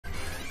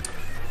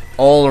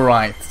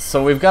Alright,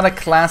 so we've got a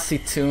classy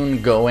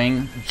tune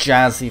going,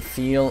 jazzy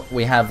feel.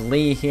 We have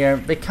Lee here.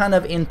 They kind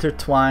of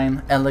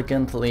intertwine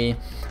elegantly.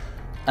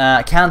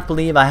 Can't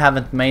believe I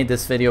haven't made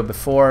this video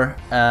before.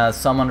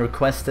 Someone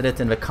requested it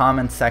in the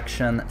comment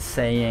section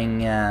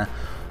saying,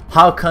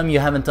 how come you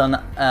haven't done,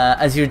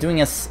 as you're doing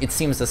it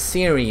seems a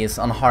series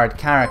on hard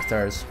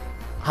characters,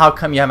 how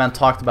come you haven't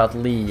talked about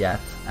Lee yet?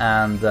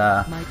 And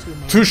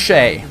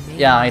touché!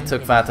 Yeah, I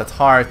took that at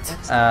heart.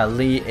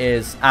 Lee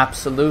is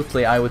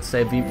absolutely, I would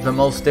say, the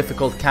most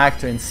difficult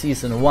character in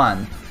Season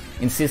 1.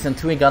 In Season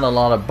 2 he got a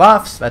lot of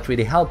buffs that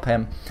really help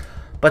him.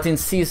 But in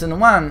Season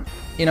 1,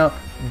 you know,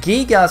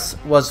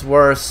 Gigas was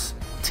worse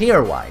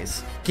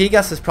tier-wise.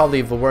 Gigas is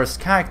probably the worst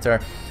character.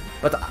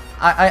 But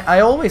I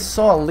always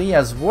saw Lee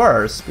as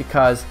worse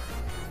because,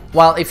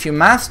 while if you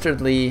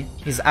mastered Lee,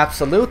 he's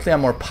absolutely a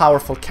more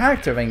powerful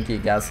character than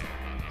Gigas.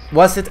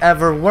 Was it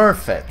ever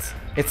worth it?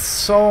 It's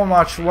so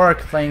much work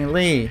playing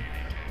Lee.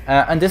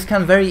 And this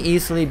can very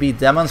easily be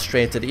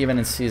demonstrated even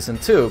in Season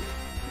 2.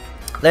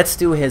 Let's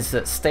do his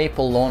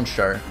staple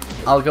launcher.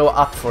 I'll go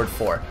up for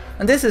 4.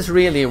 And this is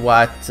really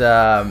what,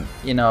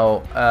 you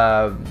know,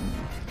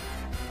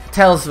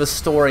 tells the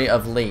story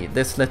of Lee.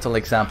 This little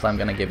example I'm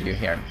going to give you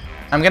here.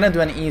 I'm going to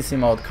do an easy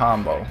mode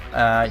combo.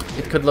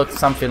 It could look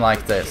something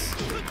like this.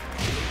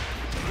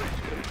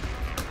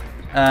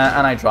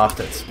 And I dropped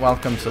it.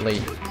 Welcome to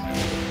Lee.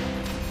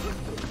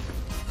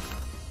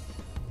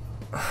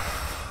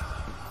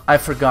 I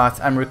forgot,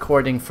 I'm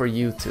recording for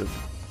YouTube.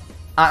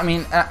 I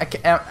mean,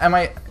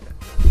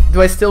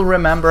 do I still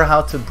remember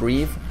how to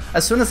breathe?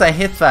 As soon as I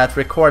hit that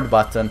record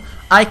button,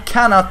 I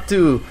cannot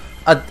do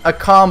a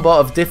combo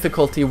of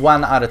difficulty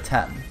 1 out of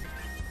 10.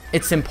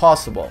 It's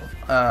impossible.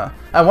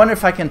 I wonder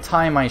if I can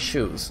tie my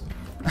shoes.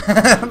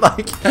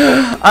 Like,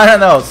 I don't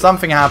know,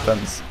 something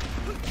happens.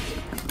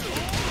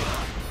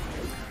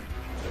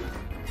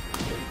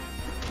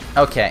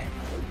 Okay.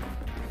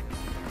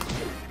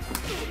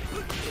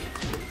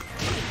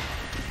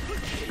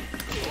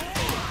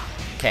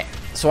 Okay,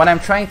 so what I'm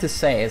trying to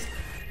say is,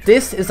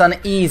 this is an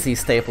easy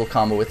staple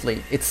combo with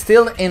Lee. It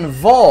still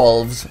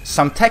involves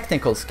some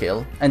technical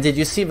skill, and did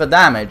you see the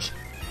damage?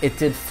 It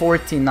did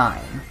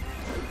 49.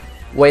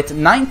 With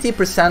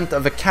 90%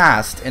 of a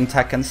cast in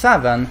Tekken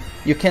 7,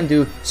 you can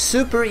do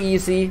super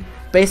easy,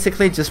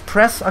 basically just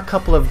press a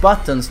couple of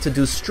buttons to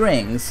do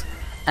strings,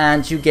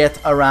 and you get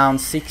around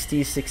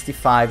 60,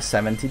 65,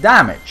 70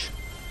 damage.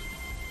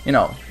 You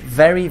know,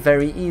 very,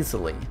 very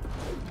easily.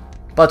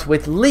 But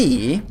with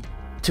Lee,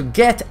 to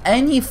get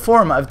any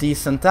form of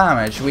decent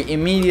damage, we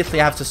immediately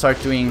have to start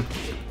doing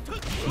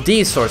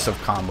these sorts of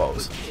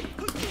combos.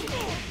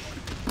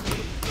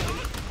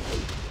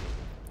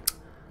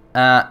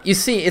 You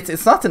see,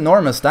 it's not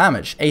enormous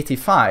damage,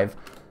 85.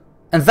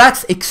 And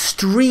that's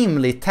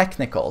extremely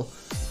technical.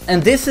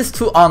 And this is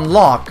to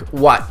unlock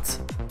what?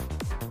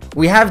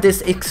 We have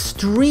this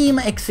extreme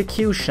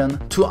execution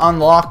to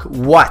unlock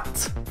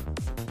what?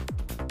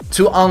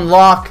 To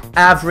unlock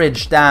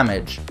average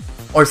damage.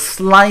 Or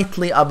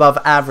slightly above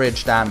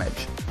average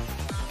damage.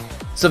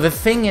 So the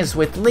thing is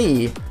with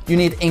Lee, you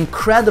need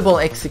incredible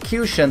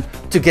execution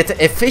to get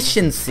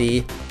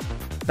efficiency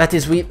that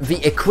is the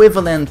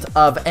equivalent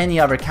of any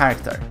other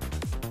character.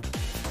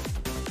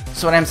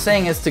 So what I'm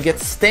saying is, to get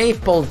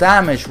staple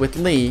damage with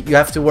Lee, you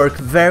have to work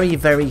very,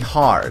 very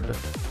hard.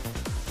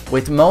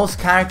 With most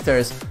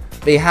characters,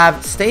 they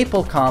have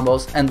staple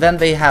combos and then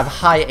they have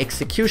high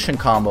execution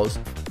combos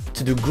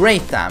to do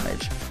great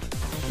damage.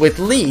 With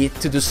Lee,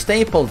 to do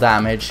staple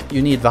damage,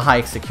 you need the high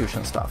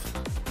execution stuff.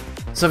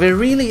 So there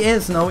really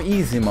is no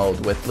easy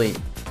mode with Lee.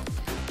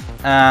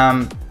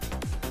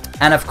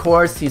 And of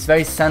course, he's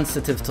very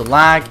sensitive to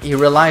lag. He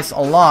relies a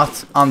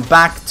lot on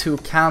back to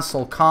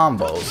cancel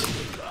combos.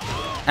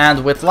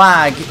 And with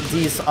lag,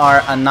 these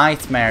are a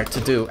nightmare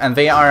to do. And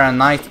they are a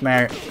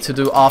nightmare to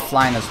do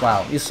offline as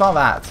well. You saw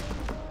that.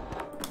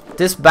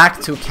 This back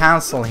to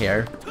cancel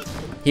here,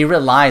 he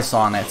relies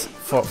on it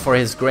for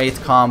his great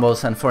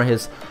combos and for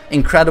his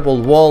incredible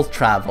wall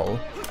travel.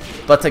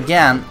 But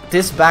again,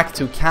 this back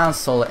to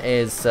cancel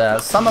is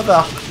some of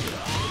the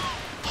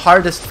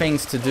hardest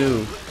things to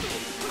do,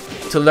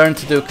 to learn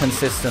to do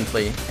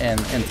consistently in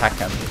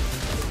Tekken.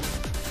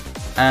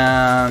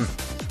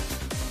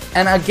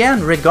 And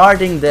again,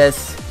 regarding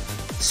this,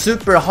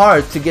 super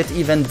hard to get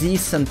even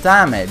decent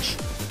damage.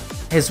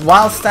 His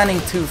while standing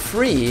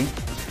 2-free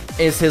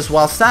is his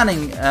while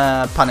standing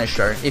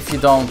punisher if you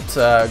don't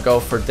go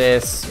for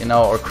this, you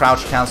know, or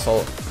crouch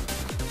cancel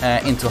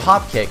into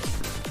hop kick.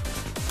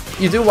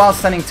 You do while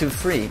standing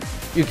 2-free.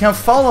 You can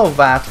follow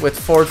that with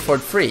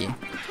forward 3.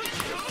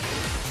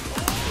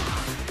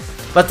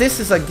 But this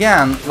is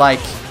again like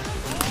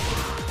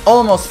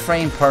almost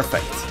frame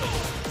perfect.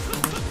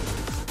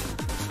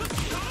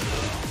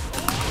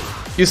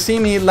 You see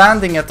me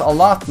landing it a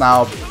lot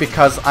now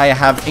because I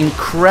have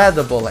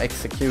incredible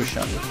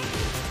execution.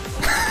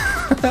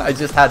 I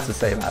just had to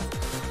say that.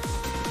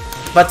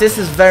 But this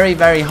is very,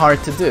 very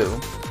hard to do.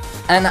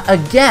 And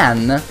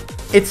again,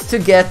 it's to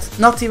get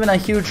not even a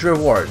huge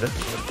reward.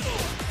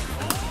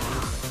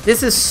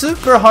 This is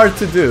super hard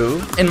to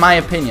do, in my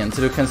opinion,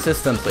 to do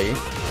consistently.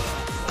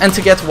 And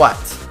to get what?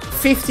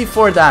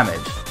 54 damage.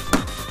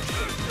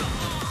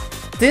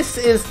 This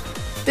is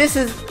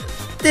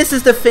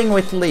the thing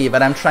with Lee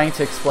that I'm trying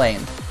to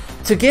explain.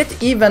 To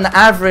get even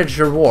average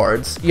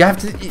rewards, you have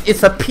to,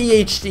 it's a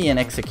PhD in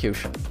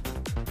execution.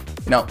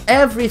 You know,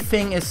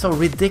 everything is so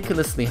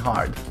ridiculously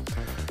hard.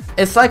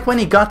 It's like when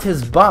he got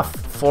his buff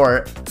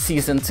for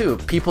Season 2,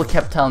 people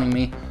kept telling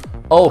me,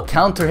 oh,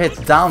 counter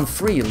hit down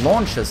 3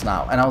 launches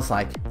now. And I was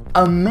like,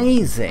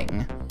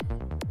 amazing.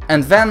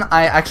 And then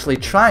I actually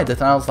tried it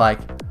and I was like,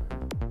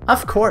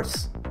 of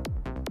course.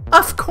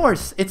 Of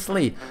course, it's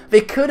Lee.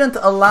 They couldn't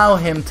allow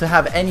him to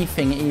have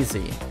anything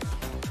easy.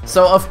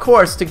 So of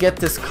course, to get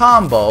this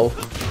combo,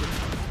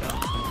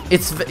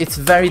 it's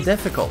very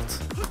difficult.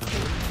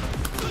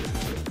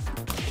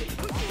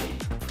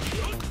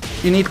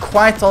 You need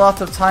quite a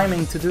lot of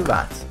timing to do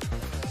that.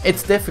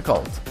 It's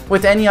difficult.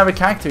 With any other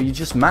character, you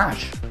just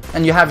mash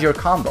and you have your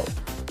combo.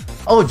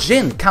 Oh,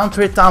 Jin,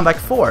 counter hit down back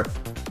 4.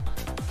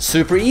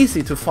 Super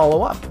easy to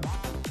follow up.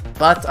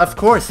 But of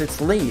course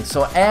it's Lee,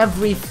 so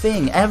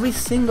everything, every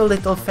single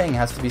little thing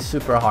has to be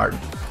super hard.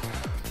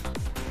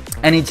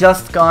 And he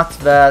just got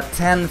the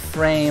 10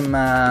 frame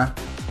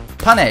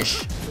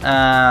punish,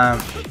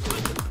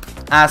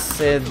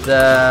 acid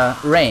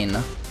rain.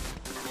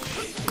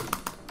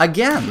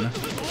 Again,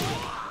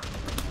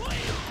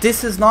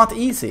 this is not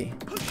easy.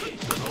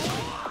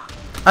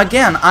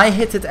 Again, I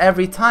hit it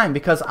every time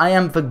because I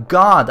am the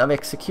god of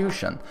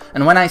execution.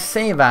 And when I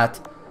say that,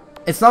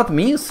 it's not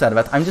me who said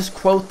that, I'm just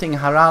quoting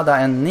Harada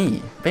and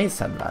Ni. They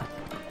said that.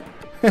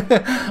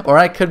 Or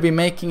I could be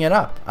making it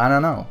up, I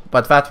don't know.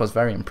 But that was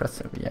very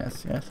impressive,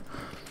 yes, yes.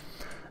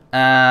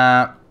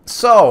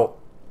 So,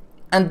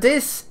 and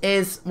this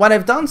is what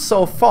I've done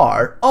so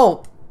far.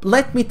 Oh,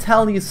 let me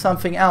tell you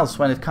something else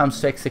when it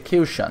comes to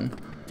execution.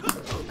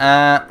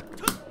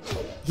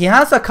 He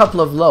has a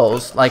couple of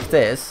lows, like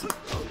this.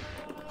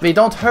 They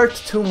don't hurt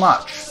too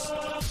much.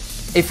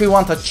 If we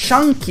want a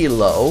chunky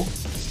low,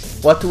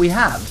 what do we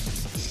have?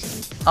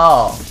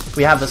 Oh,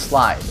 we have the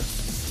slide.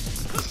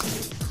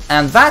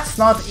 And that's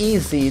not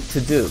easy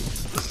to do.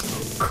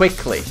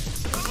 Quickly.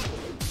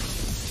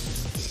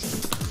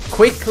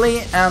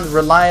 Quickly and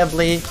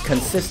reliably,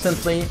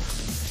 consistently,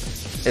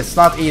 it's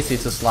not easy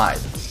to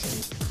slide.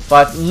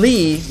 But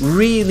Lee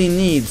really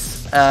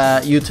needs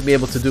you to be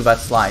able to do that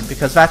slide,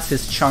 because that's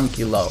his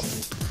chunky low.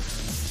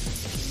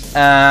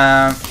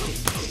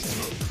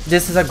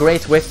 This is a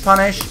great whip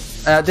punish.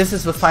 This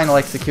is the final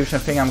execution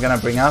thing I'm gonna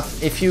bring up.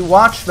 If you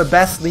watch the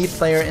best Lee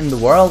player in the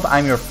world,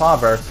 I'm Your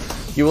Father,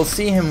 you will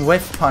see him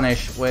whip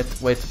punish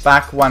with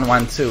back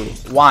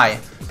 1-1-2. Why?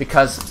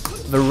 Because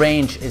the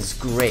range is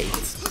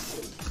great.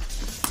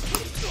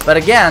 But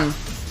again,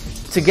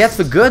 to get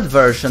the good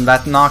version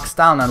that knocks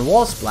down on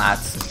wall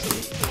splats,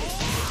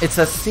 it's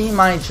a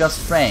semi-just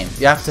frame.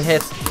 You have to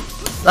hit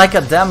like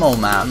a demo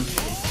man.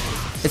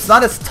 It's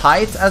not as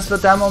tight as the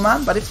demo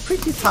man, but it's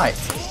pretty tight.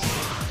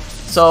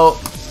 So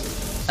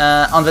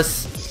on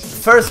this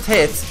first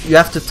hit, you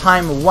have to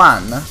time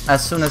 1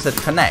 as soon as it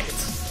connects.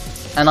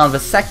 And on the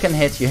second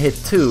hit, you hit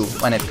 2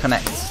 when it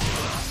connects.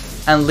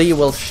 And Lee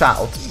will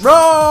shout,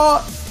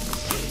 "Raw!"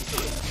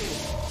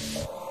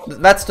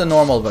 That's the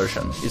normal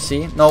version, you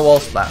see? No wall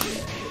splat.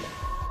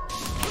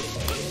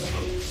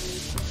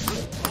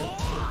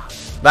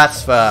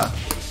 That's the...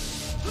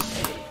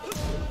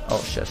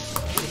 oh shit.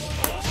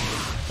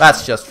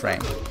 That's just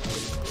frame.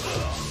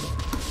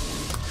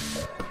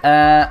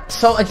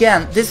 So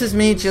again, this is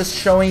me just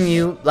showing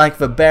you like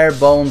the bare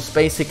bones,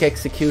 basic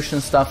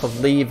execution stuff of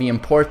Lee, the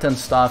important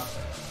stuff.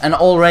 And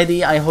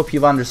already I hope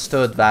you've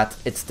understood that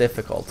it's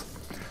difficult.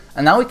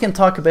 And now we can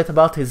talk a bit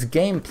about his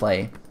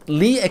gameplay.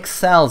 Lee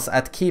excels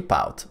at keep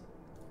out.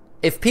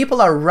 If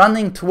people are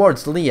running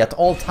towards Lee at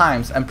all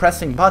times and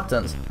pressing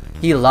buttons,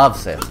 he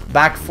loves it.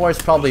 Back 4 is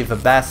probably the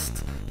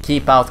best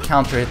keep out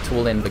counter hit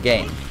tool in the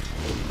game.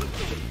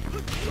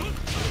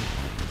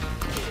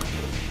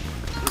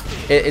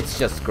 It's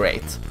just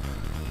great.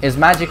 His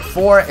Magic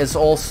 4 is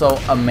also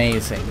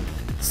amazing.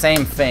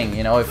 Same thing,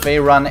 you know, if they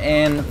run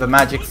in, the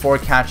Magic 4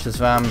 catches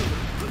them,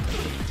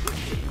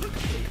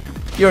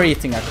 you're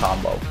eating a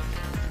combo.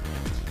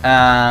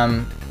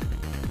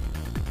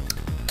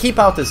 Keep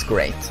out is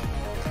great.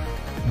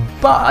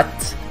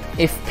 But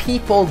if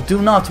people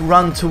do not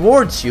run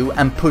towards you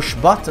and push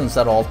buttons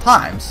at all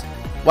times,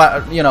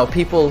 well, you know,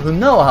 people who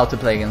know how to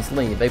play against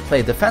Lee, they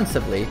play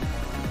defensively,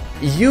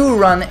 you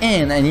run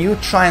in and you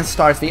try and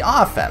start the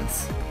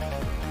offense.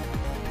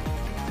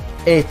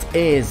 It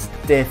is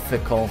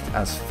difficult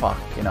as fuck,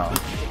 you know.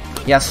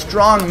 He has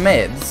strong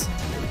mids,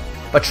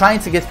 but trying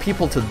to get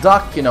people to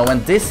duck, you know,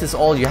 when this is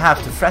all you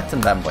have to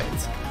threaten them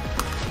with.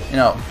 You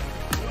know,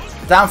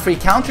 down 3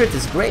 counter it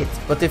is great,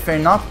 but if they're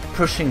not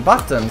pushing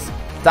buttons,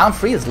 down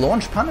 3 is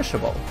launch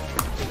punishable.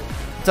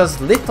 It does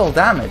little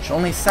damage,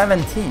 only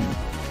 17.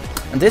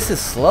 And this is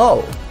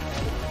slow.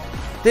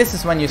 This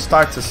is when you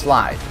start to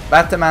slide.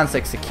 That demands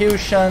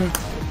execution.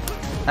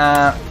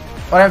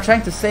 What I'm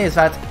trying to say is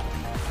that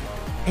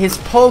his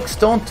pokes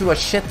don't do a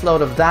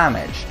shitload of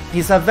damage.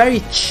 He's a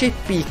very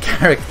chippy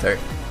character.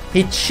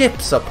 He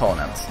chips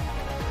opponents.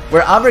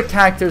 Where other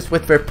characters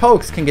with their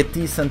pokes can get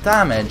decent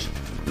damage,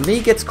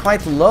 Lee gets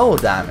quite low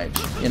damage,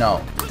 you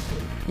know.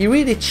 He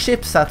really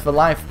chips at the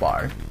life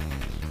bar.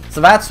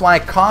 So that's why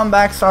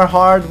comebacks are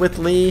hard with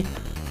Lee.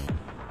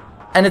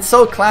 And it's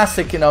so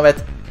classic, you know,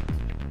 that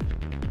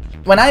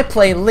when I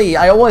play Lee,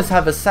 I always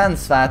have a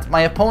sense that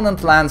my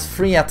opponent lands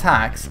 3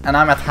 attacks and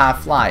I'm at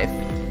half life,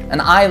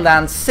 and I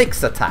land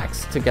 6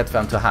 attacks to get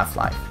them to half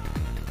life.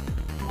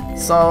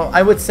 So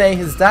I would say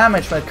his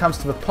damage when it comes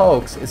to the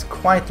pokes is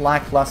quite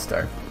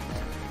lackluster.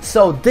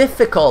 So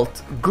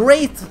difficult,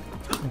 great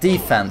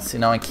defense, you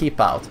know, and keep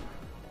out.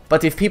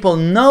 But if people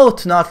know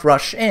to not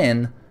rush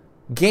in,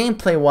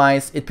 gameplay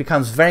wise it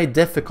becomes very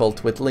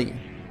difficult with Lee.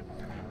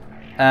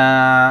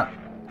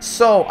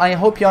 So I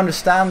hope you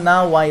understand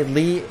now why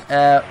Lee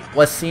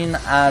was seen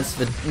as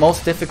the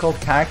most difficult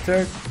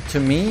character to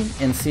me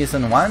in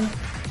Season 1.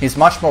 He's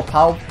much more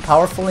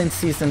powerful in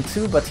Season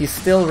 2, but he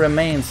still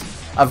remains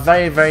a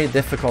very, very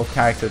difficult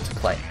character to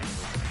play.